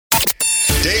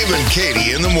Dave and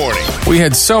Katie in the morning. We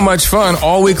had so much fun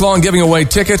all week long giving away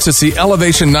tickets to see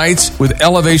Elevation Nights with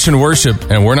Elevation Worship,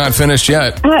 and we're not finished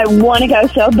yet. I want to go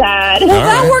so bad. Well,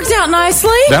 that worked out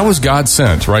nicely. That was God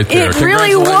sent right there. It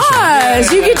really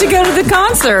was. You get to go to the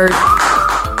concert.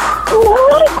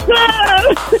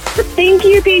 Awesome. Thank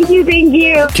you.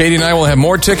 Katie and I will have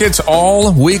more tickets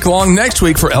all week long next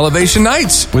week for Elevation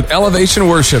Nights with Elevation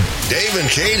Worship. Dave and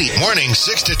Katie, morning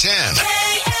 6 to 10.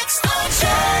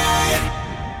 KXOJ.